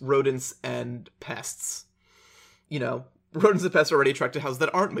attract rodents and pests. Rodents and pests are already attracted to houses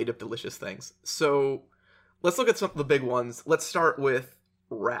that aren't made of delicious things. So, let's look at some of the big ones. Let's start with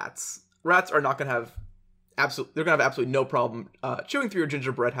rats. Rats are not going to have absolutely no problem chewing through your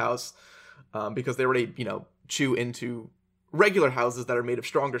gingerbread house, because they already, chew into regular houses that are made of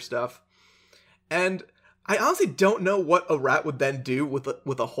stronger stuff. And I honestly don't know what a rat would then do with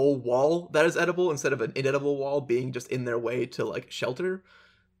a whole wall that is edible instead of an inedible wall being just in their way to like shelter.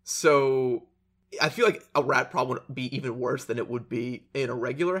 So I feel like a rat problem would be even worse than it would be in a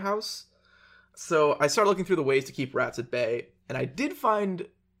regular house. So I started looking through the ways to keep rats at bay, and I did find,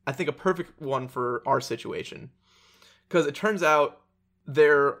 I think, a perfect one for our situation. Because it turns out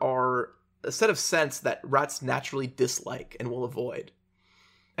there are a set of scents that rats naturally dislike and will avoid.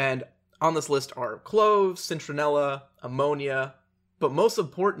 And on this list are cloves, citronella, ammonia, but most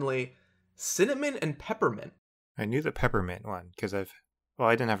importantly, cinnamon and peppermint. I knew the peppermint one because I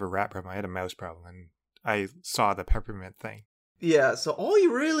didn't have a rat problem. I had a mouse problem, and I saw the peppermint thing. Yeah, so all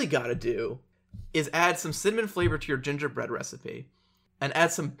you really gotta do is add some cinnamon flavor to your gingerbread recipe and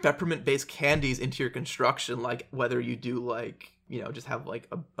add some peppermint-based candies into your construction, like whether you do like, just have like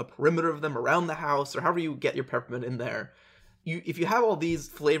a perimeter of them around the house or however you get your peppermint in there. If you have all these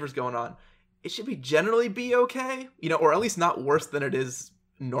flavors going on, it should generally be okay, or at least not worse than it is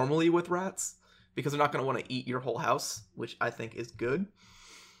normally with rats, because they're not going to want to eat your whole house, which I think is good.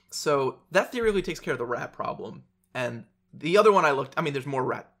 So that theoretically takes care of the rat problem. And the other one there's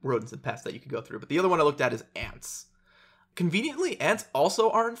more rodents and pests that you could go through, but the other one I looked at is ants. Conveniently, ants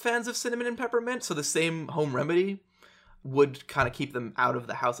also aren't fans of cinnamon and peppermint, so the same home remedy would kind of keep them out of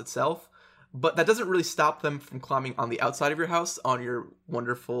the house itself. But that doesn't really stop them from climbing on the outside of your house on your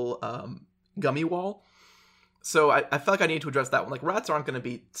wonderful gummy wall. So I felt like I needed to address that one. Like, rats aren't going to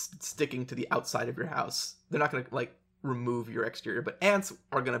be sticking to the outside of your house. They're not going to, like, remove your exterior. But ants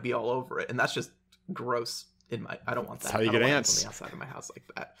are going to be all over it. And that's just gross. I don't want that. That's how you get ants. On the outside of my house like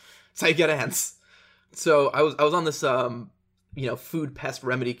that. That's how you get ants. So I was on this, food pest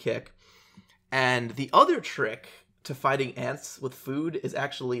remedy kick. And the other trick to fighting ants with food is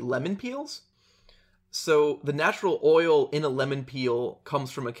actually lemon peels. So the natural oil in a lemon peel comes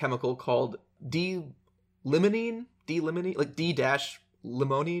from a chemical called D-limonene, like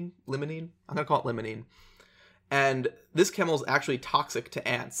D-limonene. I'm going to call it limonene. And this chemical is actually toxic to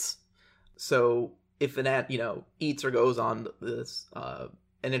ants. So if an ant, eats or goes on this and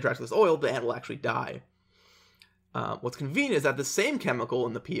interacts with this oil, the ant will actually die. What's convenient is that the same chemical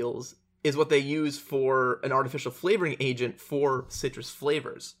in the peels is what they use for an artificial flavoring agent for citrus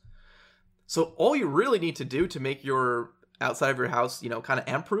flavors. So all you really need to do to make your outside of your house, kind of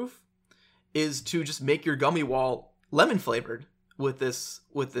ant-proof, is to just make your gummy wall lemon flavored with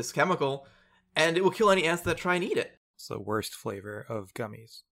this chemical, and it will kill any ants that try and eat it. It's the worst flavor of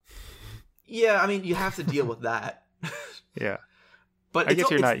gummies. Yeah, you have to deal with that. Yeah. But I guess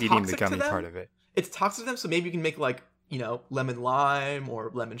you're not eating the gummy part of it. It's toxic to them, so maybe you can make like, lemon lime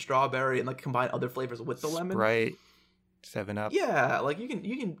or lemon strawberry and like combine other flavors with the lemon. Right. 7-Up. Yeah, like you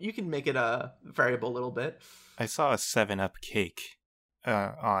can make it a variable a little bit. I saw a 7-Up cake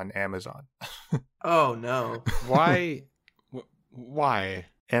on Amazon. Oh no. Why? Why?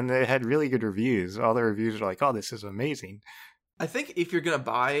 And they had really good reviews. All the reviews are like, "Oh, this is amazing." I think if you're gonna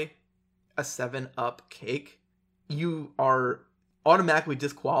buy a 7-Up cake, you are automatically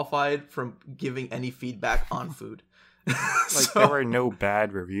disqualified from giving any feedback on food. There were no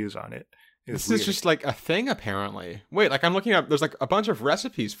bad reviews on it. This is just like a thing, apparently. Wait, like I'm looking up, there's like a bunch of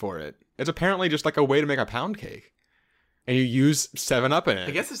recipes for it. It's apparently just like a way to make a pound cake. And you use 7-Up in it.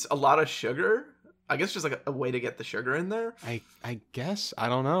 I guess it's a lot of sugar. I guess just like a way to get the sugar in there. I guess. I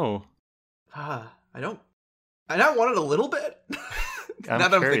don't know. I want it a little bit. Now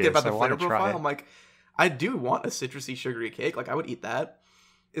that I'm thinking about the flavor profile, I'm like, I do want a citrusy, sugary cake. Like, I would eat that.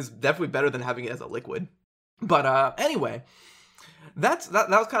 It's definitely better than having it as a liquid. But anyway, that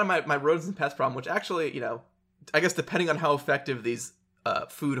was kind of my rodents and pests problem, which actually, I guess depending on how effective these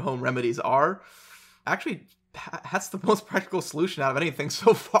food home remedies are, actually that's the most practical solution out of anything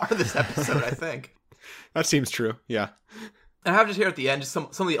so far this episode, I think. That seems true, yeah. And I have just here at the end just some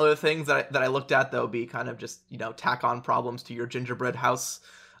of the other things that I looked at that would be kind of just, tack on problems to your gingerbread house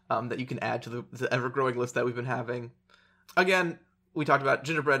that you can add to the ever-growing list that we've been having. Again, we talked about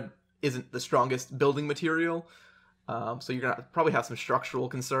gingerbread isn't the strongest building material, so you're going to probably have some structural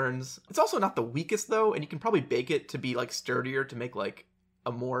concerns. It's also not the weakest, though, and you can probably bake it to be, like, sturdier to make, like,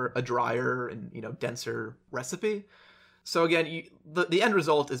 a drier and, denser recipe. So again, the end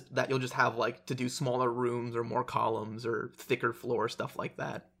result is that you'll just have, like, to do smaller rooms or more columns or thicker floor, stuff like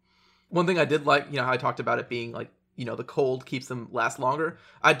that. One thing I did like, how I talked about it being, like, the cold keeps them last longer.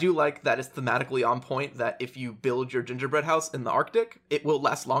 I do like that it's thematically on point, that if you build your gingerbread house in the Arctic, it will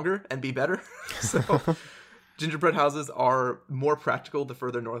last longer and be better. So gingerbread houses are more practical the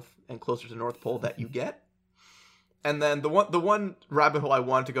further north and closer to North Pole that you get. And then the one rabbit hole I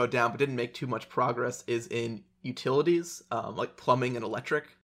wanted to go down but didn't make too much progress is in utilities, like plumbing and electric.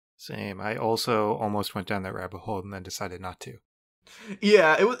 Same. I also almost went down that rabbit hole and then decided not to.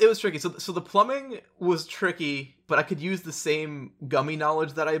 Yeah, it was tricky. So the plumbing was tricky, but I could use the same gummy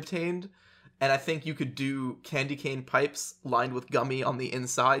knowledge that I obtained, and I think you could do candy cane pipes lined with gummy on the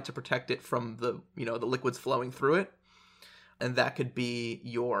inside to protect it from the liquids flowing through it, and that could be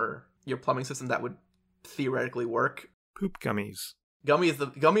your plumbing system that would theoretically work. Poop gummies. Gummy is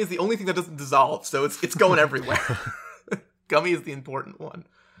the only thing that doesn't dissolve, so it's going everywhere. Gummy is the important one.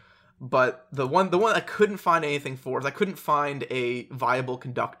 But the one I couldn't find anything for is I couldn't find a viable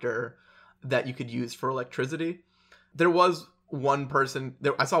conductor that you could use for electricity. There was one person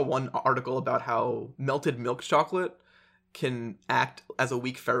I saw one article about how melted milk chocolate can act as a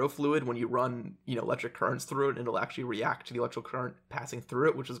weak ferrofluid when you run, electric currents through it, and it'll actually react to the electrical current passing through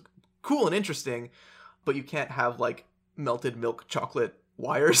it, which is cool and interesting, but you can't have like melted milk chocolate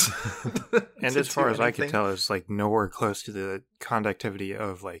wires. And as far as I could tell, it's like nowhere close to the conductivity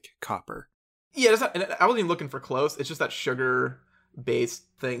of like copper. Yeah, and I wasn't even looking for close. It's just that sugar-based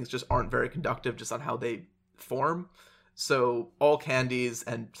things just aren't very conductive just on how they form. So all candies,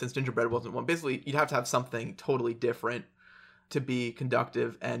 and since gingerbread wasn't one, basically you'd have to have something totally different to be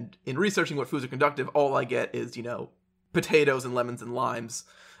conductive. And in researching what foods are conductive, all I get is, potatoes and lemons and limes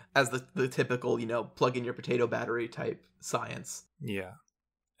as the typical, plug in your potato battery type science. Yeah.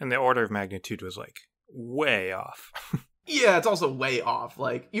 And the order of magnitude was like way off. Yeah, it's also way off.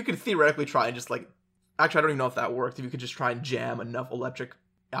 Like, you could theoretically try and just like, actually, I don't even know if that worked. If you could just try and jam enough electric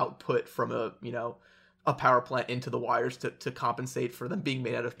output from a power plant into the wires to compensate for them being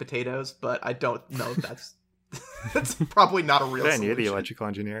made out of potatoes. But I don't know if that's probably not a real solution. You're the electrical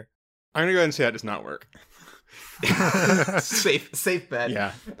engineer. I'm going to go ahead and say that does not work. Safe bet.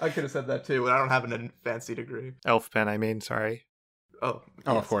 Yeah. I could have said that too, but I don't have a fancy degree. Elf pen, I mean, sorry. Oh, yes,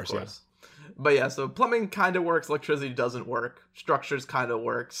 of course. Yeah. But yeah, so plumbing kind of works, electricity doesn't work, structures kind of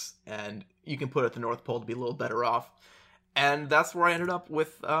works, and you can put it at the North Pole to be a little better off. And that's where I ended up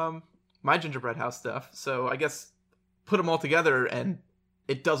with my gingerbread house stuff. So I guess put them all together and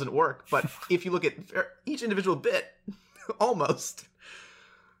it doesn't work. But if you look at each individual bit, almost.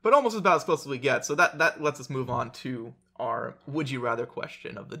 But almost about as close as we get. So that lets us move on to our Would You Rather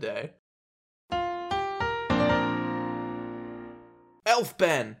question of the day. Elf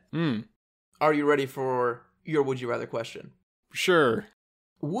Ben, are you ready for your Would You Rather question? Sure.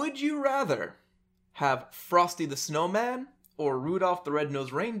 Would you rather have Frosty the Snowman or Rudolph the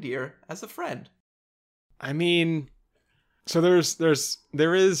Red-Nosed Reindeer as a friend? I mean, so there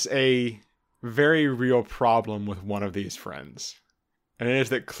is a very real problem with one of these friends. And it is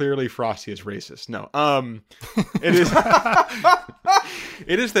that clearly Frosty is racist. No. It is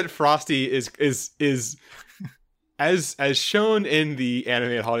it is that Frosty is as shown in the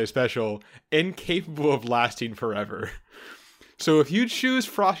animated holiday special, incapable of lasting forever. So if you choose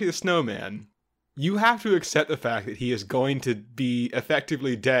Frosty the Snowman, you have to accept the fact that he is going to be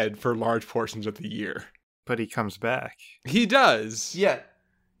effectively dead for large portions of the year. But he comes back. He does. Yeah.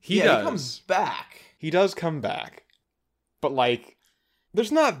 He does. He comes back. He does come back. But like,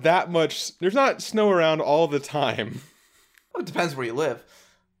 there's not snow around all the time. Well, it depends where you live.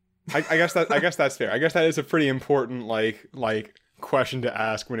 I guess that's fair. I guess that is a pretty important like question to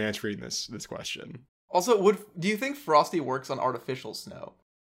ask when answering this question. Also, do you think Frosty works on artificial snow?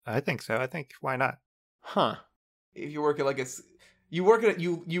 I think so. I think why not? Huh. If you work at you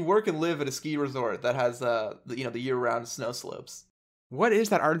work and live at a ski resort that has the year-round snow slopes. What is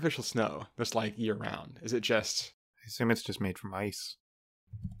that artificial snow that's like year-round? Is it just? I assume it's just made from ice.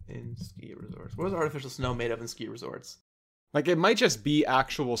 In ski resorts, what is artificial snow made of in ski resorts? Like, it might just be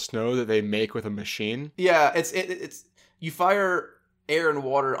actual snow that they make with a machine. Yeah, it's you fire air and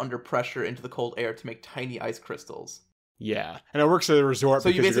water under pressure into the cold air to make tiny ice crystals. Yeah, and it works at a resort. So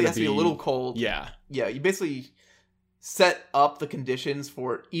you basically have to be a little cold. Yeah, yeah. You basically set up the conditions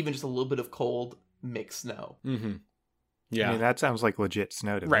for even just a little bit of cold mixed snow. Mm-hmm. Yeah, I mean, that sounds like legit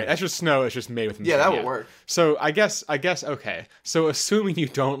snow to me. Right, that's just snow. It's just made with. Yeah, that would work. So I guess okay. So assuming you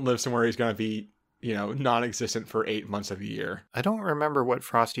don't live somewhere he's going to be, non-existent for 8 months of the year. I don't remember what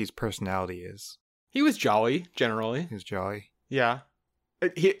Frosty's personality is. He was jolly, generally. He's jolly. Yeah. I'm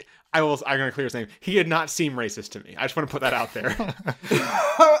going to clear his name. He did not seem racist to me. I just want to put that out there.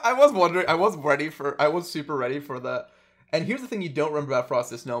 I was wondering. I was super ready for that. And here's the thing you don't remember about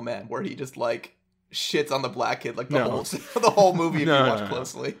Frosty the Snowman, where he just like shits on the black kid like the whole movie if you watch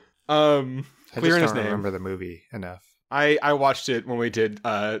closely. I just his don't name. remember the movie enough. I watched it when we did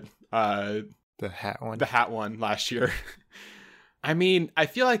the hat one. The hat one last year. I mean, I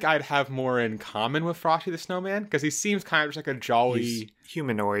feel like I'd have more in common with Frosty the Snowman because he seems kind of just like a jolly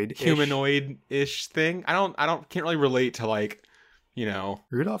humanoid-ish thing. Can't really relate to like you know.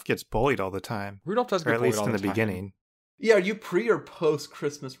 Rudolph gets bullied all the time. Rudolph does get or at bullied least all in the the time. beginning. Yeah, are you pre or post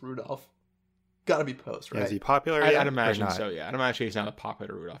Christmas Rudolph? Gotta be post, right? Is he popular I'd yet, or imagine not? so, yeah. I'd imagine he's not a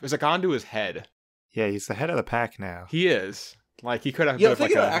popular Rudolph. Is it gone to his head? Yeah, he's the head of the pack now. He is. Like, he could have Yeah, a I'm bit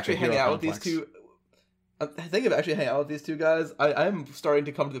thinking of of like actually a hero hanging out with complex. these two. I'm thinking of actually hanging out with these two guys. I'm starting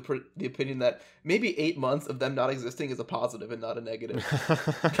to come to the opinion that maybe 8 months of them not existing is a positive and not a negative.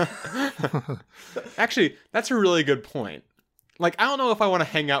 Actually, that's a really good point. Like, I don't know if I want to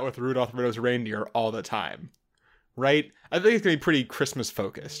hang out with Rudolph the Red-Nosed Reindeer all the time. Right? I think it's going to be pretty Christmas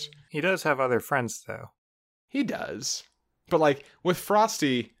focused. He does have other friends, though. He does. But, like, with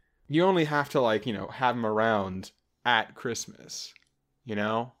Frosty, you only have to, like, you know, have him around at Christmas. You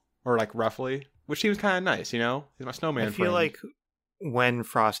know? Or, like, roughly. Which seems kind of nice, you know? He's my snowman I feel friend. like when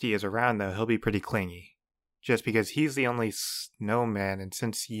Frosty is around, though, he'll be pretty clingy. Just because he's the only snowman, and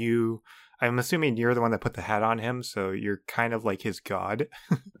since I'm assuming you're the one that put the hat on him, so you're kind of like his god.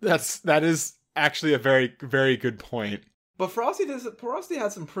 That is actually a very, very good point. But Frosty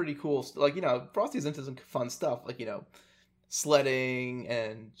has some pretty cool, like, you know, Frosty's into some fun stuff, like, you know, sledding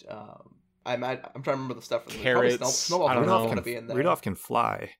and I'm trying to remember the stuff. Carrots. Snowball I don't Rudolph know. gonna be in there. Rudolph can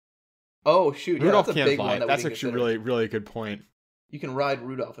fly. Oh shoot! Rudolph yeah, that's a can't big fly. one. That's we didn't actually consider. really, really good point. You can ride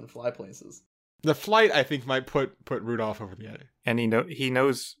Rudolph and fly places. The flight, I think, might put Rudolph over the edge. And he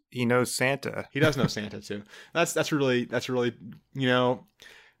knows Santa. He does know Santa too. That's really, you know,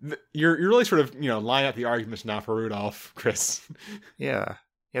 you're really sort of, you know, lining up the arguments now for Rudolph, Chris. Yeah.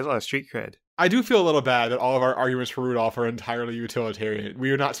 He has a lot of street cred. I do feel a little bad that all of our arguments for Rudolph are entirely utilitarian. We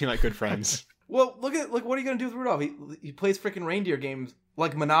do not seem like good friends. Well, look, what are you gonna do with Rudolph? He plays freaking reindeer games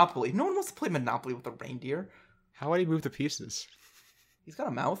like Monopoly. No one wants to play Monopoly with a reindeer. How would he move the pieces? He's got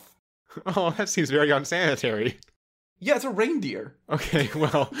a mouth. Oh, that seems very unsanitary. Yeah, it's a reindeer. Okay,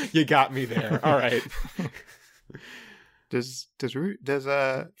 well, you got me there. All right. Does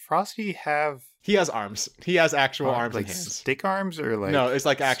Frosty have He has arms. He has actual arms like and hands. stick arms or like No, it's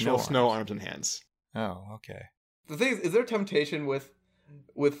like actual snow snow arms? arms and hands. Oh, okay. The thing is there temptation with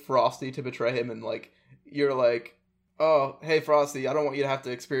Frosty to betray him and like you're like, oh, hey Frosty, I don't want you to have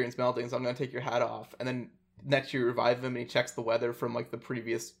to experience melting, so I'm gonna take your hat off. And then next year you revive him and he checks the weather from like the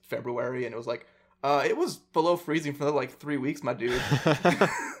previous February and it was like, it was below freezing for like 3 weeks, my dude.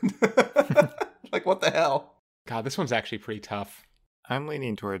 Like what the hell? God, this one's actually pretty tough. I'm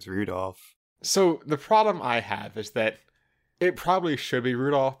leaning towards Rudolph. So the problem I have is that it probably should be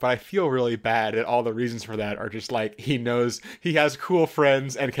Rudolph, but I feel really bad that all the reasons for that are just like he knows he has cool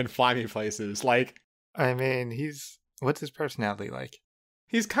friends and can fly me places. Like, I mean, what's his personality like?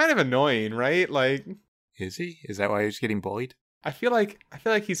 he's kind of annoying, right? Like, Is he? Is that why he's getting bullied? I feel like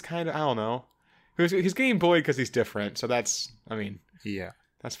he's kind of, I don't know. He's getting bullied because he's different, so that's Yeah.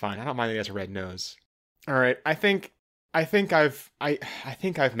 that's fine. I don't mind that he has a red nose. All right, I think I've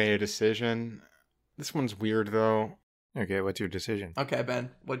made a decision. This one's weird though. Okay, what's your decision? Okay,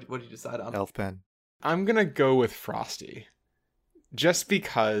 Ben, what did you decide on? Elf pen. I'm gonna go with Frosty, just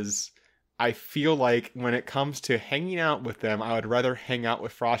because I feel like when it comes to hanging out with them, I would rather hang out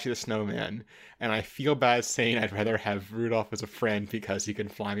with Frosty the Snowman, and I feel bad saying I'd rather have Rudolph as a friend because he can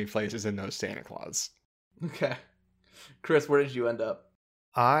fly me places and knows Santa Claus. Okay. Chris, where did you end up?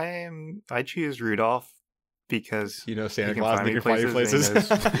 I choose Rudolph because You know Santa he can Claus, fly and he me can fly you places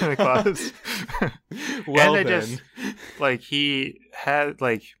places. and he knows Santa Claus. Well, And I then. just like he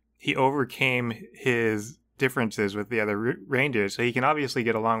overcame his differences with the other reindeers, so he can obviously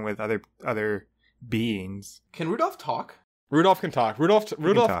get along with other beings. Can Rudolph talk? Rudolph can talk. Rudolph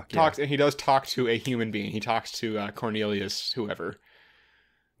talk, talks, and he does talk to a human being. He talks to Cornelius, whoever,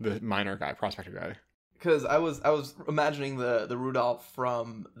 the miner guy, prospector guy. Because I was imagining the Rudolph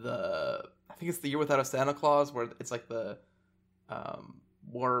from I think it's The Year Without a Santa Claus, where it's like the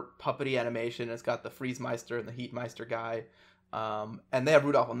more puppety animation. It's got the Freeze-Meister and the Heat-Meister guy, and they have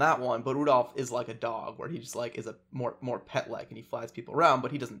Rudolph on that one. But Rudolph is like a dog, where he just like is a more pet-like, and he flies people around,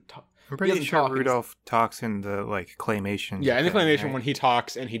 but he doesn't talk. I'm pretty doesn't sure talk in- Rudolph talks in the like claymation. Yeah, in the thing, claymation right? when he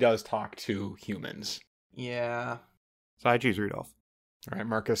talks, and he does talk to humans. Yeah. So I choose Rudolph. All right,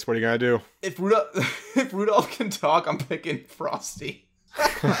 Marcus, what are you gonna do? If Rudolph can talk, I'm picking Frosty.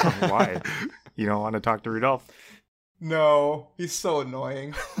 Why? You don't want to talk to Rudolph? No, he's so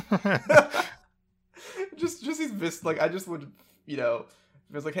annoying. just he's like I just would, you know, if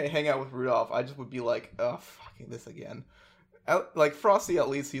it was like, hey, hang out with Rudolph, I just would be like, oh, fucking this again. Like Frosty, at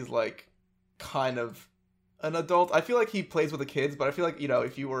least he's like kind of an adult. I feel like he plays with the kids, but I feel like, you know,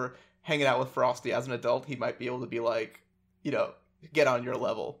 if you were hanging out with Frosty as an adult, he might be able to be like, you know, get on your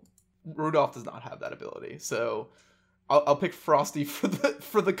level. Rudolph does not have that ability, so I'll pick Frosty for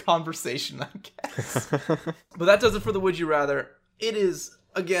the conversation, I guess. But that does it for the Would You Rather. it is,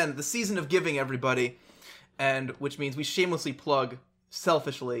 again, the season of giving, everybody, and which means we shamelessly plug,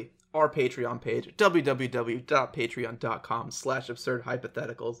 selfishly, our Patreon page,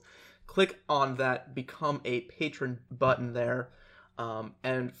 www.patreon.com/absurdhypotheticals. Click on that become a patron button there,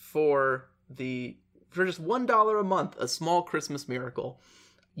 and for just $1 a month, a small Christmas miracle,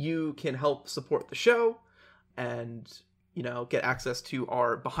 you can help support the show and, you know, get access to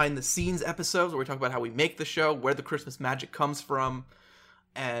our behind the scenes episodes where we talk about how we make the show, where the Christmas magic comes from,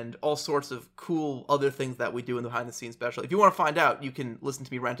 and all sorts of cool other things that we do in the behind the scenes special. If you want to find out, you can listen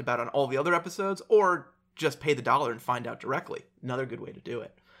to me rant about on all the other episodes, or just pay the $1 and find out directly. Another good way to do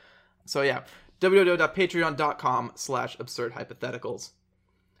it. So yeah, www.patreon.com/absurdhypotheticals.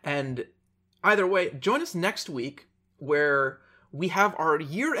 And either way, join us next week where we have our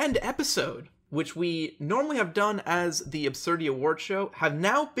year-end episode, which we normally have done as the Absurdity Award Show, have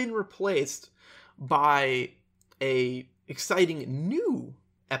now been replaced by a exciting new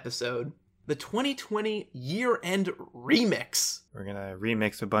episode, the 2020 year-end remix. We're going to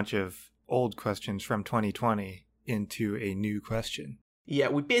remix a bunch of old questions from 2020 into a new question. Yeah,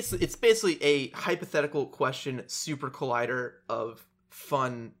 it's basically a hypothetical question super collider of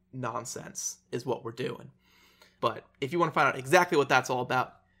fun nonsense is what we're doing. But if you want to find out exactly what that's all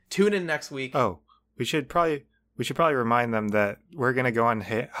about, tune in next week. Oh, we should probably remind them that we're going to go on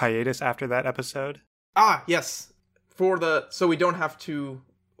hiatus after that episode. Ah, yes. So we don't have to,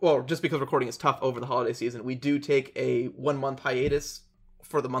 well, just because recording is tough over the holiday season, we do take a 1-month hiatus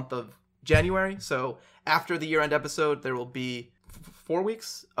for the month of January. So after the year-end episode, there will be 4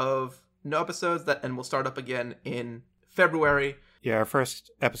 weeks of no episodes, and we'll start up again in February. Yeah, our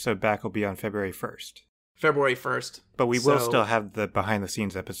first episode back will be on February 1st. February 1st. But we will still have the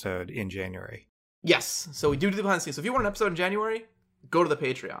behind-the-scenes episode in January. Yes, so we do the behind-the-scenes. So if you want an episode in January, go to the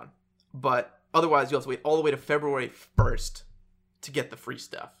Patreon. But otherwise, you'll have to wait all the way to February 1st to get the free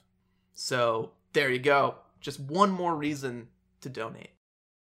stuff. So there you go. Just one more reason to donate.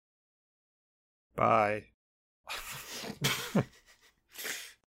 Bye.